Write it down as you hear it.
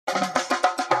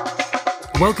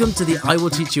Welcome to the I Will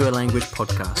Teach You a Language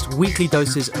podcast, weekly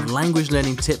doses of language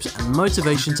learning tips and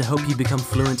motivation to help you become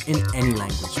fluent in any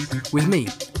language. With me,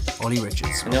 Ollie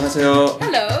Richards. 안녕하세요.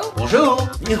 Hello. Bonjour.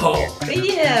 你好.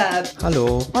 Привет.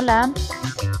 Hello. Hola.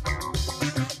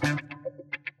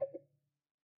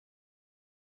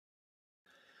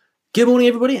 Good morning,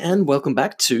 everybody, and welcome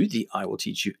back to the I Will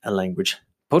Teach You a Language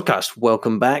podcast.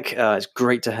 Welcome back. It's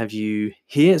great to have you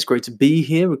here. It's great to be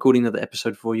here recording another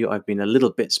episode for you. I've been a little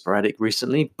bit sporadic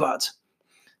recently, but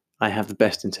I have the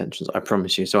best intentions, I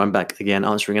promise you. So I'm back again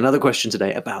answering another question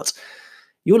today about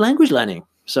your language learning.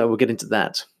 So we'll get into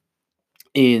that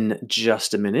in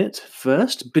just a minute.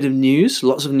 First, a bit of news,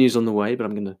 lots of news on the way, but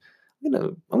I'm going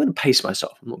to pace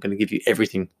myself. I'm not going to give you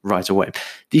everything right away.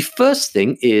 The first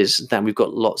thing is that we've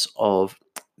got lots of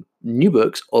new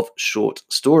books of short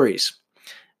stories.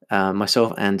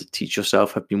 Myself and Teach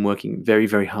Yourself have been working very,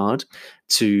 very hard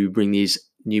to bring these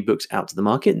new books out to the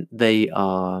market.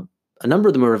 A number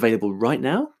of them are available right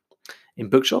now in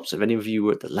bookshops. If any of you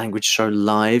were at the Language Show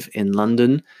Live in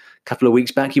London a couple of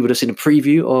weeks back, you would have seen a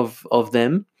preview of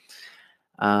them.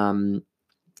 I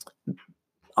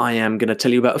am going to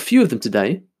tell you about a few of them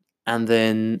today, and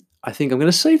then I think I'm going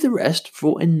to save the rest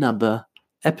for another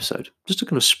episode, just to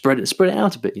kind of spread it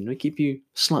out a bit, keep you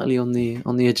slightly on the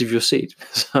edge of your seat.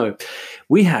 So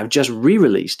we have just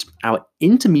re-released our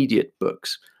intermediate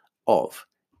books of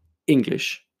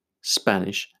English,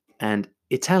 Spanish, and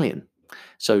Italian.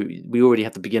 So we already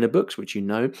have the beginner books, which you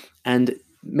know, and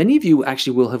many of you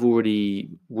actually will already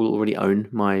own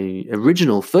my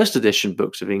original first edition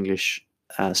books of English,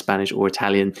 Spanish or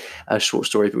Italian short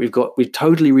stories, but we've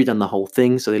totally redone the whole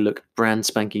thing, so they look brand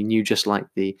spanking new, just like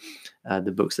the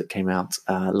books that came out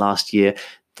last year.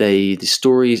 The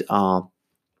stories are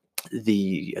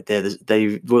they're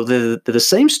the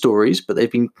same stories, but they've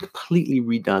been completely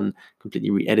redone, completely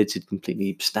re-edited,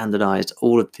 completely standardized.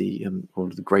 All of the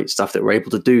great stuff that we're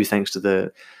able to do thanks to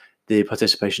the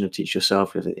participation of Teach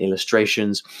Yourself with the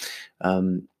illustrations.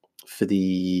 For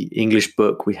the English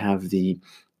book, we have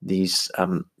this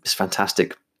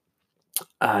fantastic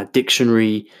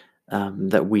dictionary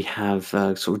that we have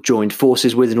sort of joined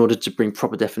forces with in order to bring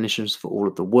proper definitions for all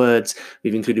of the words.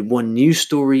 We've included one news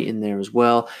story in there as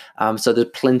well. So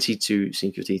there's plenty to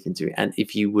sink your teeth into. And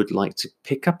if you would like to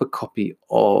pick up a copy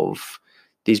of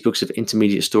these books of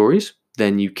intermediate stories,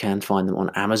 then you can find them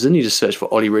on Amazon. You just search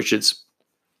for Ollie Richards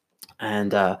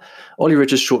and Ollie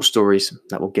Richards short stories.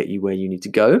 That will get you where you need to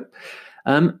go.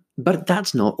 But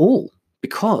that's not all,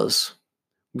 because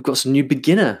we've got some new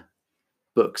beginner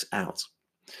books out.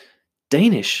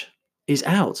 Danish is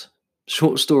out.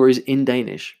 Short stories in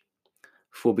Danish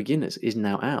for beginners is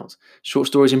now out. Short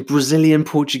stories in Brazilian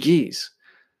Portuguese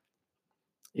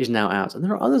is now out. And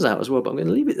there are others out as well, but I'm going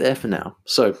to leave it there for now.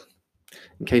 So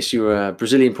in case you're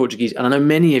Brazilian Portuguese, and I know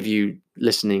many of you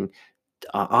listening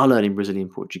are learning Brazilian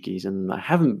Portuguese, and I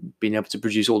haven't been able to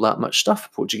produce all that much stuff for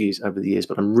Portuguese over the years,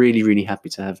 but I'm really, really happy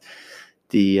to have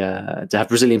to have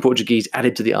Brazilian Portuguese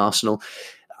added to the arsenal.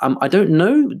 I don't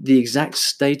know the exact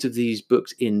state of these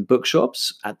books in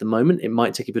bookshops at the moment. It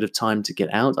might take a bit of time to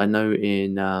get out. I know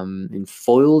in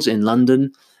Foyles in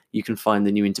London, you can find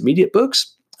the new intermediate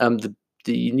books. The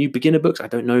new beginner books, I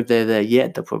don't know if they're there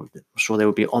yet. I'm sure they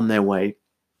will be on their way.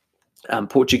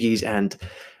 Portuguese and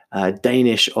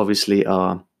Danish obviously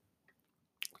are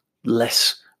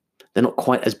less. They're not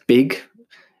quite as big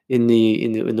in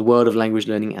the world of language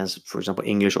learning as, for example,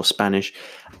 English or Spanish,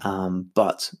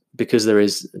 but because there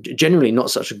is generally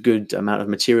not such a good amount of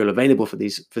material available for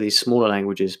these smaller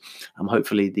languages,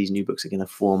 hopefully these new books are going to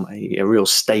form a real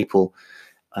staple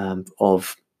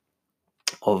of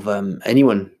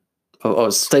anyone, or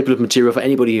a staple of material for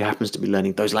anybody who happens to be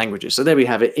learning those languages. So there we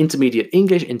have it: intermediate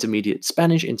English, intermediate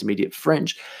Spanish, intermediate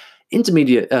French,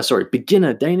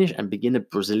 beginner Danish, and beginner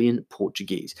Brazilian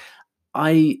Portuguese.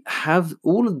 I have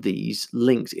all of these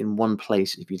linked in one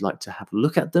place if you'd like to have a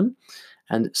look at them.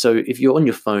 And so if you're on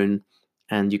your phone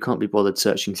and you can't be bothered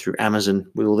searching through Amazon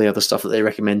with all the other stuff that they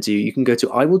recommend to you, you can go to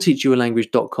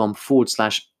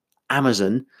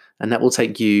iwillteachyoualanguage.com/Amazon, and that will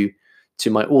take you to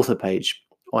my author page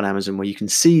on Amazon, where you can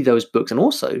see those books. And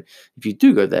also, if you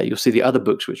do go there, you'll see the other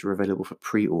books which are available for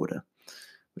pre-order,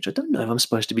 which I don't know if I'm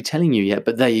supposed to be telling you yet,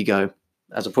 but there you go.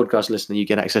 As a podcast listener, you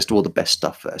get access to all the best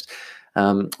stuff first.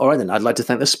 All right, then. I'd like to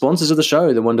thank the sponsors of the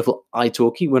show, the wonderful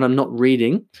italki. When I'm not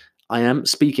reading, I am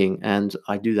speaking, and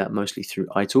I do that mostly through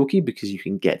italki, because you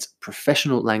can get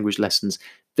professional language lessons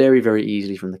very, very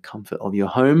easily from the comfort of your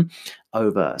home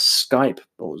over Skype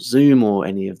or Zoom or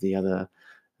any of the other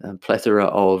plethora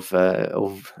of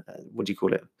what do you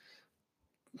call it?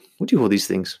 What do you call these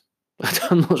things?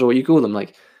 I'm not sure what you call them,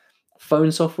 like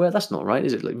phone software. That's not right,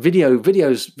 is it? Like video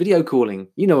calling.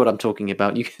 You know what I'm talking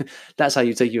about. That's how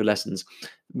you take your lessons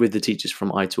with the teachers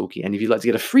from italki. And if you'd like to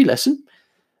get a free lesson,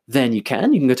 then you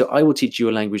can. You can go to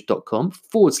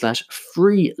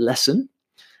iwillteachyoualanguage.com/free lesson.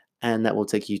 And that will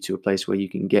take you to a place where you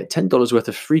can get $10 worth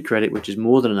of free credit, which is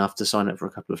more than enough to sign up for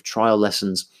a couple of trial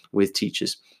lessons with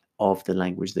teachers of the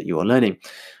language that you are learning.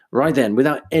 Right then,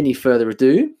 without any further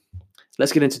ado,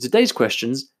 let's get into today's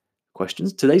questions.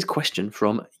 Today's question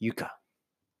from Yuka.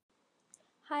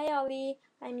 Hi Ollie,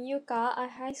 I'm Yuka, a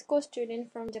high school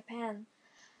student from Japan.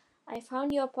 I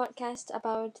found your podcast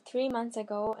about 3 months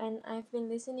ago and I've been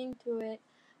listening to it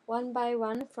one by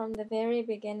one from the very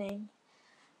beginning.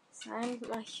 So I'm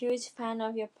a huge fan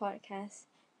of your podcast.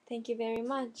 Thank you very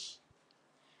much.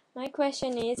 My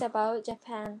question is about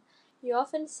Japan. You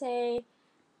often say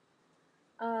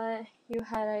you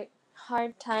had a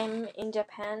hard time in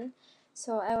Japan,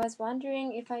 so I was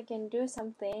wondering if I can do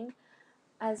something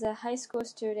as a high school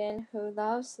student who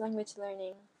loves language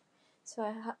learning.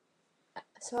 So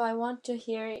I want to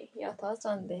hear your thoughts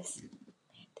on this.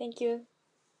 Thank you.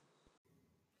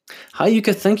 Hi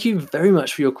Yuka, thank you very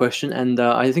much for your question, and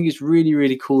I think it's really,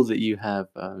 really cool that you have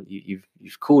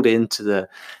you've called into the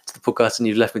podcast and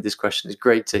you've left me this question. It's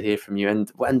great to hear from you,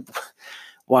 and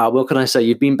wow, what can I say?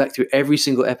 You've been back through every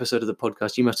single episode of the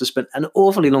podcast. You must have spent an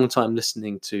awfully long time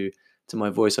listening to my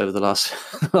voice over the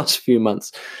last few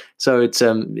months. So it's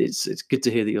good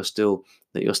to hear that you're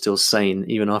still sane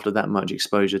even after that much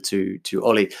exposure to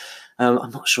Ollie.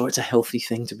 I'm not sure it's a healthy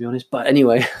thing, to be honest, but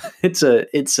anyway, it's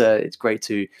great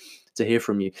to hear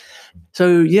from you.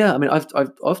 So yeah, I mean,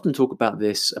 I've often talked about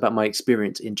my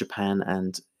experience in Japan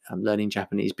and learning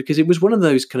Japanese, because it was one of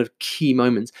those kind of key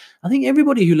moments. I think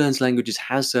everybody who learns languages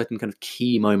has certain kind of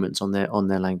key moments on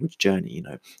their language journey. You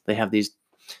know, they have these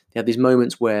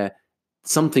moments where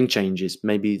something changes.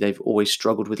 Maybe they've always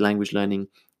struggled with language learning,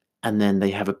 and then they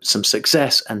have some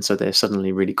success, and so they're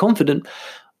suddenly really confident.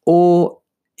 Or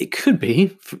it could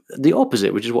be the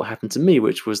opposite, which is what happened to me,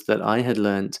 which was that I had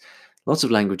learned lots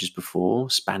of languages before: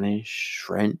 Spanish,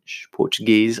 French,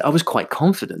 Portuguese. I was quite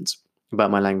confident about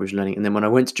my language learning, and then when I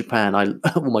went to Japan,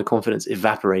 all my confidence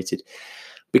evaporated,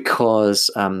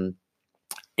 because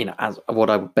as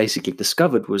what I basically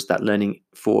discovered was that learning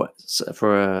for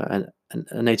a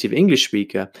native English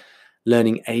speaker,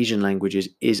 learning Asian languages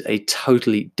is a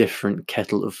totally different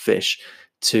kettle of fish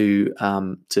to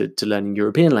learning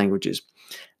European languages.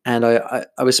 And I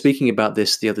was speaking about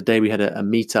this the other day. We had a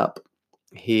meetup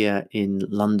here in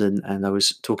London, and I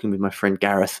was talking with my friend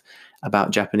Gareth about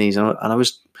Japanese, and I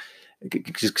was,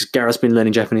 because Gareth's been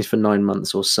learning Japanese for 9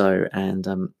 months or so, and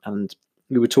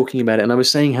we were talking about it, and I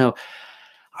was saying how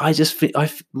I just think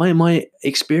my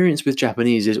experience with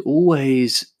Japanese is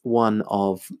always one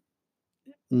of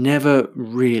never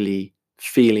really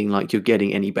feeling like you're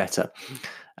getting any better,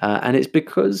 and it's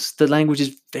because the language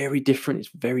is very different. It's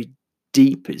very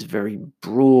deep. It's very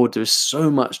broad. There's so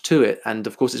much to it, and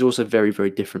of course, it's also very, very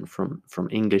different from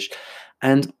English.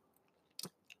 And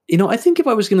I think if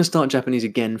I was going to start Japanese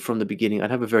again from the beginning,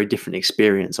 I'd have a very different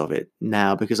experience of it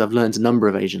now, because I've learned a number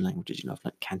of Asian languages. I've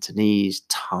learned Cantonese,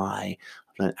 Thai,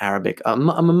 I've learned Arabic. I'm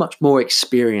a much more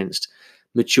experienced,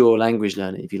 mature language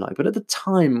learner, if you like. But at the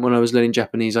time when I was learning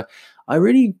Japanese,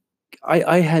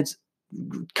 I had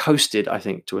coasted, I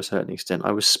think, to a certain extent.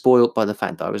 I was spoiled by the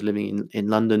fact that I was living in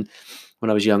London when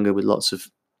I was younger, with lots of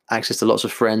access to lots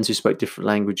of friends who spoke different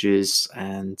languages,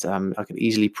 and I could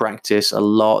easily practice a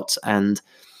lot, and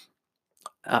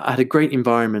I had a great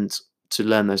environment to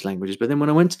learn those languages. But then when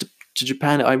I went to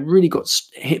Japan, I really got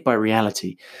hit by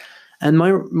reality. And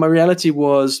my reality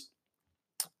was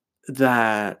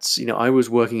that, I was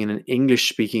working in an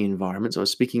English-speaking environment, so I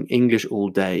was speaking English all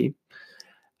day.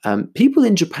 People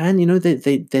in Japan,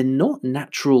 they're not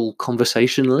natural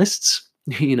conversationalists.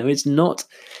 It's not,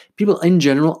 people in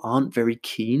general aren't very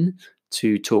keen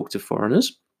to talk to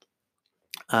foreigners.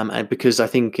 And because I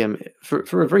think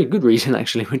for a very good reason,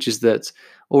 actually, which is that,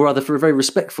 or rather for a very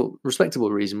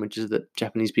respectable reason, which is that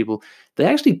Japanese people, they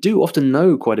actually do often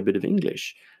know quite a bit of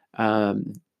English.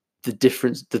 The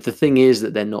difference, the thing is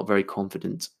that they're not very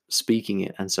confident speaking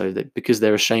it, and so because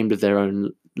they're ashamed of their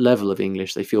own level of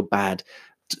English, they feel bad,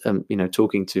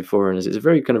 talking to foreigners. It's a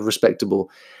very kind of respectable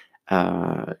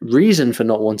reason for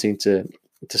not wanting to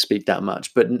speak that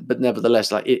much, but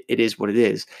nevertheless, like it is what it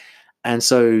is, and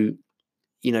so.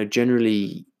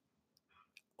 Generally,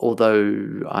 although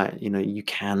you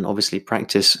can obviously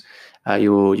practice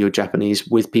your Japanese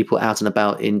with people out and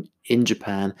about in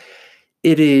Japan,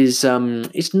 it is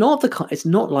it's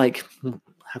not like,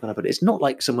 how can I put it? It's not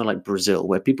like somewhere like Brazil,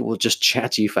 where people will just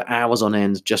chat to you for hours on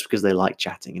end just because they like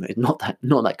chatting. It's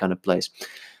not that kind of place.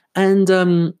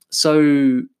 And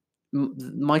so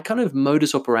my kind of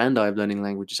modus operandi of learning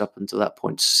languages up until that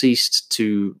point ceased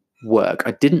to work.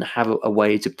 I didn't have a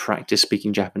way to practice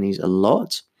speaking Japanese a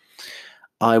lot.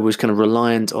 I was kind of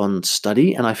reliant on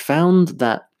study, and I found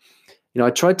that I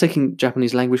tried taking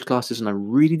Japanese language classes, and I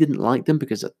really didn't like them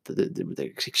because they're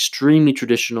extremely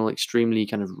traditional, extremely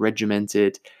kind of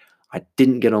regimented. I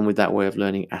didn't get on with that way of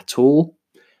learning at all.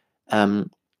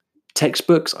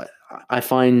 Textbooks, I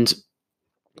find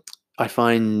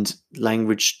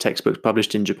language textbooks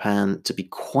published in Japan to be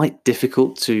quite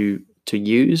difficult to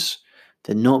use.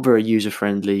 They're not very user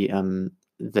friendly. I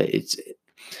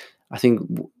think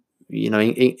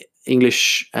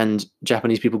English and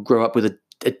Japanese people grow up with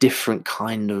a different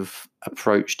kind of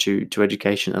approach to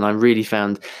education, and I really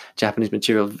found Japanese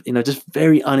material just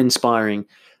very uninspiring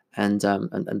and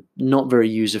not very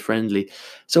user friendly.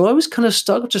 So I was kind of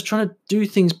stuck just trying to do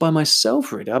things by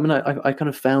myself. Really, I mean, I kind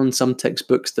of found some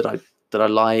textbooks that I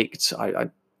liked. I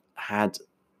had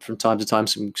from time to time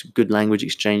some good language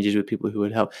exchanges with people who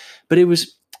would help, but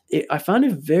I found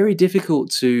it very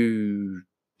difficult to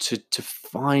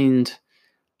find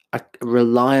a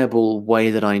reliable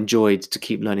way that I enjoyed to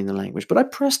keep learning the language. But I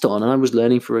pressed on, and I was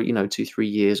learning for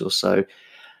 2-3 years or so,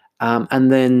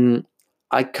 and then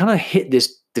I kind of hit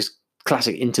this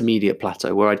classic intermediate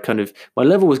plateau where my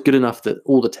level was good enough that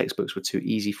all the textbooks were too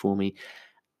easy for me,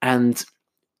 and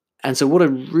so what I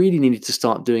really needed to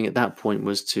start doing at that point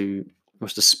was to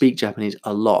speak Japanese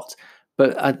a lot.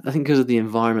 But I think because of the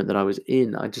environment that I was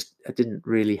in, I didn't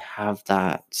really have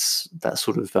that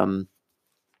sort of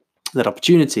that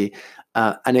opportunity,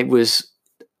 and it was.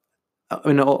 I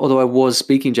mean, although I was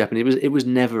speaking Japanese, it was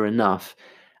never enough.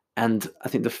 And I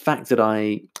think the fact that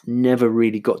I never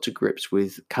really got to grips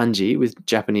with kanji, with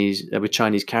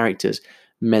Chinese characters,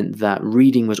 meant that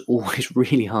reading was always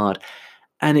really hard.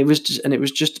 And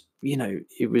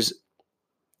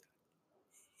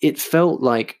it felt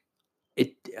like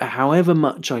however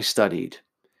much I studied,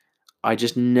 I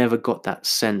just never got that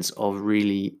sense of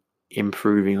really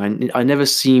improving. I never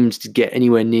seemed to get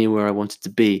anywhere near where I wanted to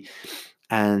be.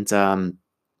 And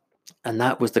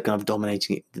that was the kind of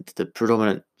the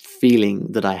predominant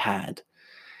feeling that I had.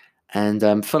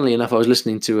 And funnily enough, I was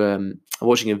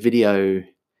watching a video,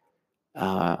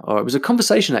 or it was a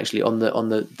conversation actually on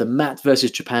the Matt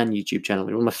versus Japan YouTube channel,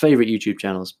 one of my favorite YouTube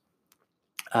channels.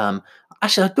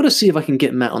 Actually, I've got to see if I can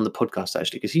get Matt on the podcast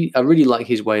actually, because I really like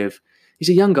his way of. He's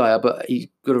a young guy, but he's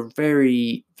got a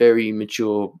very, very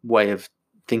mature way of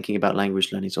thinking about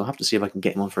language learning. So I'll have to see if I can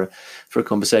get him on for a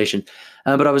conversation.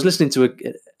 But I was listening to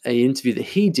a interview that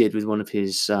he did with one of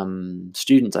his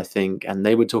students, I think, and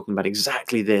they were talking about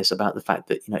exactly this, about the fact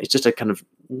that it's just a kind of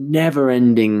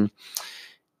never-ending.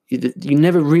 You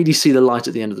never really see the light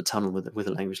at the end of the tunnel with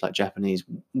a language like Japanese.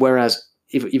 Whereas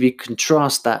if you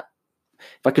contrast that.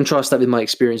 If I contrast that with my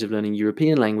experience of learning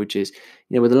European languages,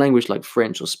 with a language like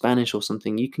French or Spanish or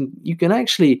something, you can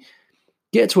actually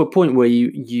get to a point where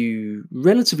you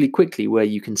relatively quickly, where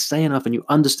you can say enough and you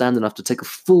understand enough to take a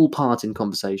full part in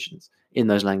conversations in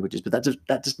those languages. But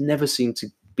that just never seemed to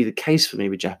be the case for me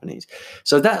with Japanese.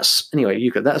 So that's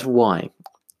why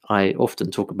I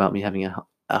often talk about me having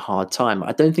a hard time.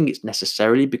 I don't think it's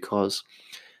necessarily because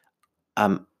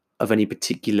of any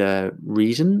particular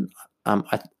reason.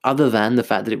 Other than the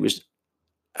fact that it was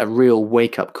a real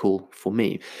wake-up call for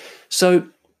me. So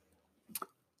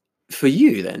for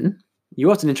you then,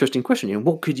 you asked an interesting question.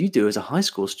 What could you do as a high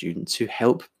school student to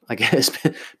help, I guess,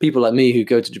 people like me who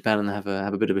go to Japan and have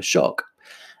a bit of a shock?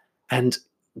 And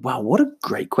wow, what a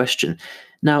great question.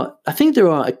 Now, I think there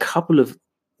are a couple of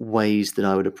ways that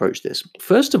I would approach this.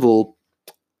 First of all,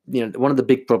 one of the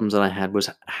big problems that I had was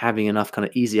having enough kind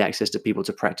of easy access to people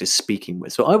to practice speaking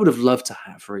with. So I would have loved to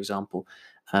have, for example,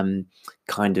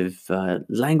 kind of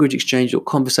language exchange or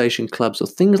conversation clubs or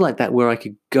things like that, where I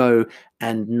could go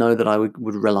and know that I would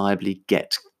reliably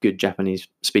get good Japanese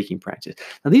speaking practice.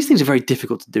 Now, these things are very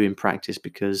difficult to do in practice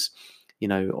because,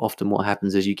 often what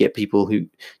happens is you get people who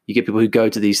go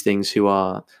to these things who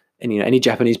are. And any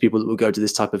Japanese people that would go to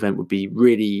this type of event would be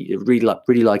really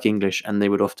like English, and they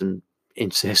would often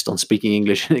insist on speaking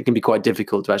English, and it can be quite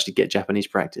difficult to actually get Japanese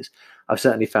practice. I've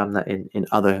certainly found that in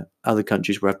other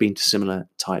countries where I've been to similar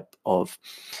type of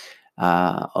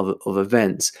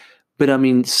events. But I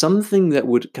mean, something that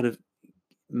would kind of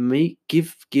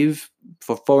give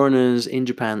for foreigners in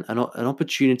Japan an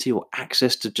opportunity or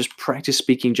access to just practice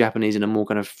speaking Japanese in a more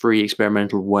kind of free,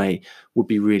 experimental way would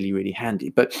be really, really handy.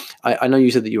 But I know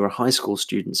you said that you were a high school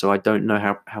student, so I don't know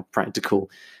how practical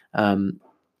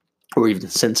or even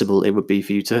sensible it would be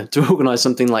for you to organize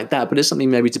something like that. But it's something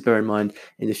maybe to bear in mind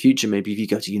in the future. Maybe if you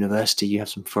go to university, you have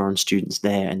some foreign students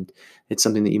there, and it's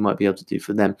something that you might be able to do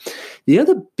for them. The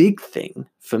other big thing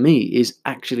for me is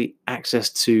actually access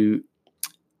to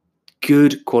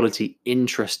good quality,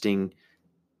 interesting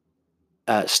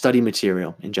study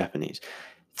material in Japanese.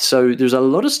 So there's a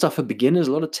lot of stuff for beginners,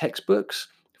 a lot of textbooks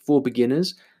for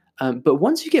beginners. But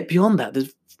once you get beyond that,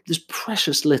 there's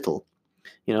precious little.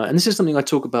 And this is something I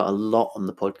talk about a lot on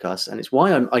the podcast, and it's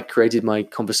why I created my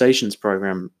conversations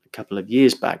program a couple of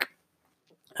years back,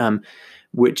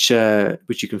 which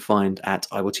you can find at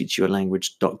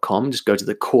iwillteachyoualanguage.com. Just go to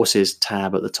the courses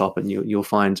tab at the top, and you'll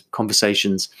find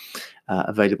conversations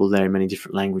available there in many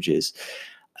different languages.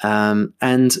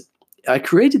 And I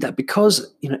created that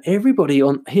because everybody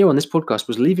on this podcast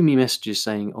was leaving me messages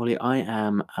saying, "Ollie, I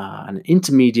am an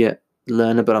intermediate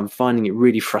learner, but I'm finding it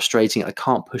really frustrating. I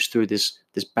can't push through this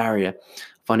barrier.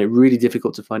 I find it really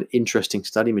difficult to find interesting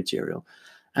study material."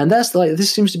 And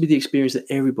this seems to be the experience that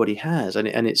everybody has, and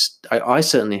I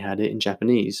certainly had it in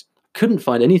Japanese. Couldn't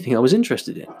find anything I was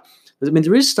interested in. I mean,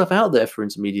 there is stuff out there for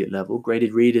intermediate level,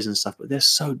 graded readers and stuff, but they're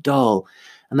so dull,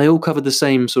 and they all cover the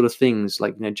same sort of things,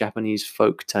 like Japanese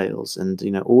folk tales and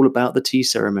all about the tea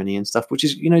ceremony and stuff, which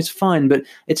is it's fine, but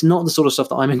it's not the sort of stuff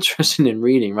that I'm interested in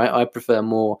reading. Right? I prefer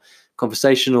more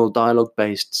conversational,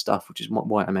 dialogue-based stuff, which is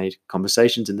why I made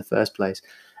conversations in the first place.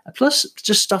 Plus,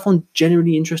 just stuff on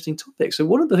generally interesting topics. So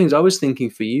one of the things I was thinking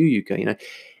for you, Yuka,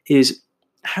 is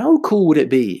how cool would it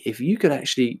be if you could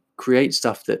actually create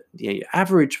stuff that your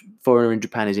average foreigner in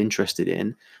Japan is interested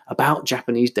in about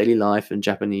Japanese daily life and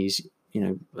Japanese,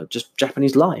 just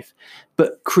Japanese life,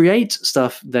 but create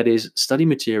stuff that is study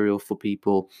material for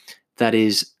people that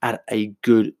is at a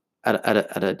good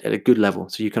level.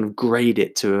 So you kind of grade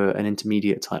it to an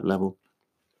intermediate type level.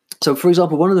 So, for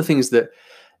example, one of the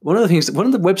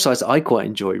websites that I quite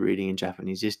enjoy reading in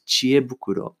Japanese is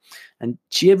Chiebukuro. And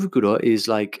Chiebukuro is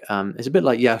like, it's a bit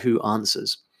like Yahoo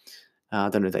Answers. I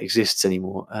don't know if that exists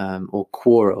anymore, or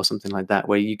Quora or something like that,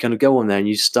 where you kind of go on there and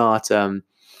you start a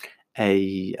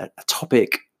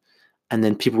topic, and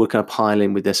then people would kind of pile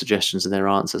in with their suggestions and their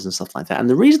answers and stuff like that. And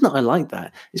the reason that I like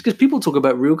that is because people talk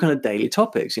about real kind of daily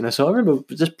topics, So I remember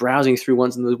just browsing through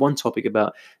once, and there was one topic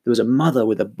about there was a mother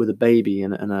with a baby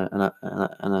and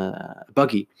a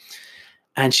buggy,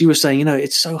 and she was saying,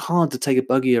 it's so hard to take a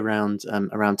buggy around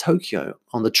Tokyo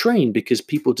on the train because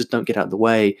people just don't get out of the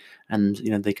way, and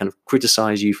they kind of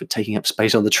criticize you for taking up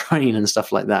space on the train and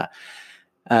stuff like that.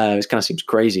 It kind of seems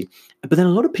crazy. But then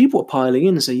a lot of people are piling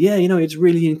in and say, yeah, it's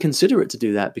really inconsiderate to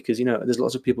do that because, there's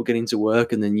lots of people getting to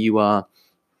work, and then you are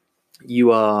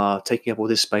taking up all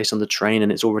this space on the train,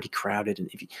 and it's already crowded. And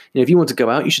if you want to go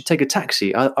out, you should take a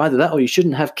taxi. Either that, or you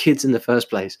shouldn't have kids in the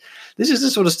first place. This is the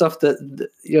sort of stuff that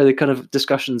the kind of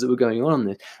discussions that were going on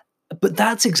this. But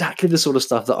that's exactly the sort of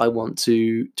stuff that I want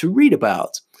to read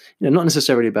about. Not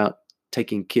necessarily about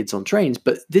taking kids on trains,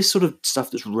 but this sort of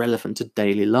stuff that's relevant to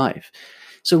daily life.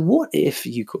 So what if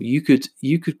you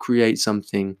could create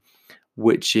something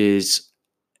which is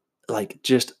like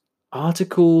just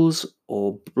articles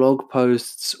or blog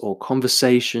posts or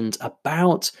conversations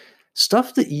about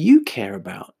stuff that you care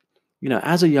about?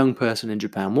 As a young person in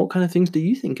Japan, what kind of things do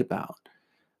you think about?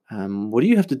 What do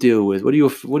you have to deal with? What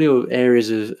are your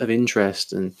areas of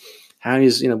interest, and how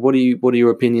is what are your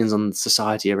opinions on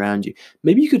society around you?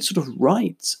 Maybe you could sort of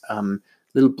write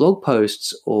little blog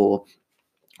posts or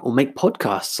make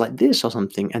podcasts like this or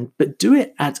something, but do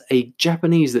it at a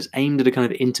Japanese that's aimed at a kind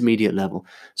of intermediate level,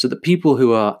 so that people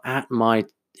who are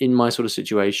in my sort of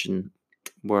situation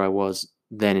where I was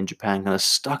then in Japan, kind of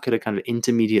stuck at a kind of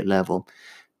intermediate level,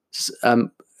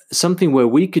 something where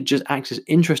we could just access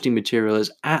interesting material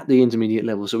at the intermediate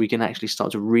level, so we can actually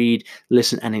start to read,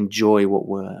 listen, and enjoy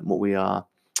the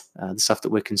stuff that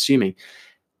we're consuming.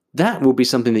 That will be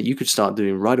something that you could start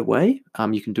doing right away.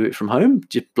 You can do it from home,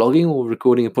 just blogging or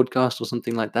recording a podcast or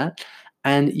something like that,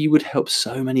 and you would help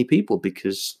so many people,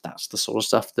 because that's the sort of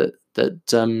stuff that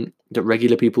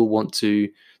regular people want to.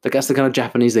 That's the kind of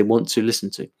Japanese they want to listen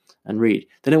to and read.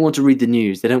 They don't want to read the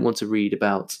news. They don't want to read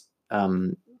about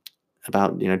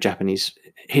Japanese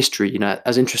history.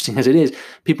 As interesting as it is,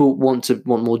 people want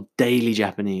more daily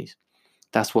Japanese.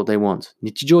 That's what they want.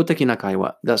 Nichijou teki na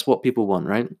kaiwa. That's what people want,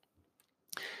 right?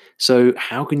 So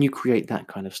how can you create that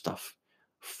kind of stuff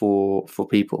for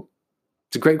people?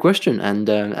 It's a great question, and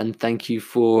thank you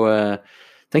for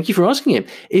asking it.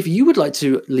 If you would like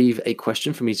to leave a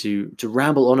question for me to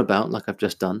ramble on about, like I've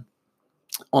just done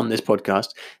on this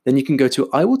podcast, then you can go to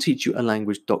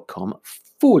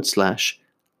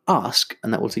iwillteachyoualanguage.com/ask,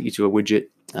 and that will take you to a widget,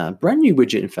 brand new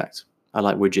widget, in fact, I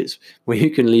like widgets, where you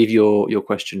can leave your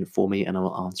question for me and I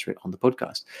will answer it on the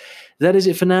podcast. That is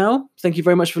it for now. Thank you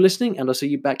very much for listening, and I'll see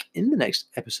you back in the next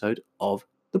episode of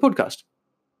the podcast.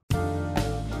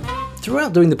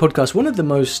 Throughout doing the podcast, one of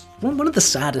the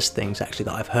saddest things actually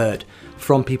that I've heard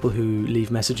from people who leave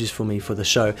messages for me for the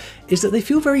show is that they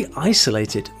feel very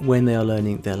isolated when they are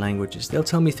learning their languages. They'll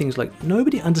tell me things like,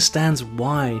 nobody understands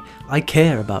why I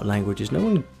care about languages. No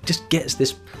one just gets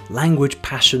this language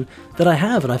passion that I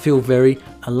have, and I feel very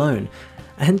alone.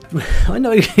 And I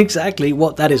know exactly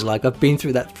what that is like. I've been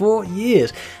through that for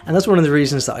years. And that's one of the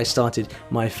reasons that I started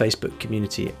my Facebook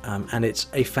community. And it's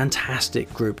a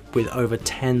fantastic group with over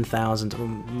 10,000, or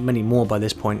many more by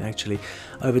this point actually,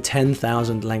 over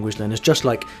 10,000 language learners, just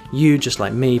like you, just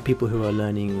like me, people who are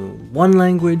learning one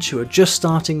language, who are just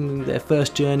starting their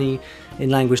first journey in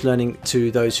language learning,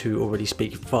 to those who already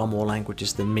speak far more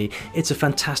languages than me. It's a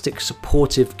fantastic,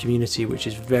 supportive community which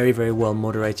is very, very well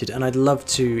moderated, and I'd love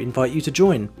to invite you to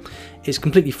join. It's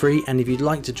completely free, and if you'd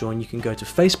like to join, you can go to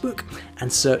Facebook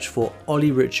and search for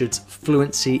Ollie Richards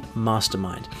Fluency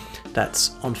Mastermind.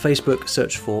 That's on Facebook,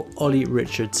 search for Ollie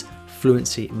Richards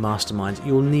Fluency Mastermind.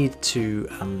 You'll need to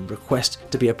request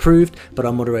to be approved, but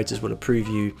our moderators will approve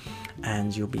you,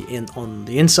 and you'll be on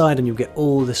the inside, and you'll get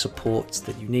all the support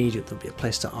that you need. There'll be a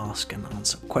place to ask and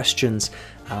answer questions.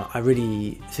 I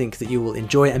really think that you will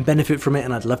enjoy it and benefit from it,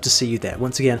 and I'd love to see you there.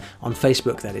 Once again, on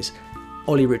Facebook, that is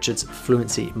Ollie Richards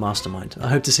Fluency Mastermind. I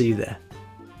hope to see you there.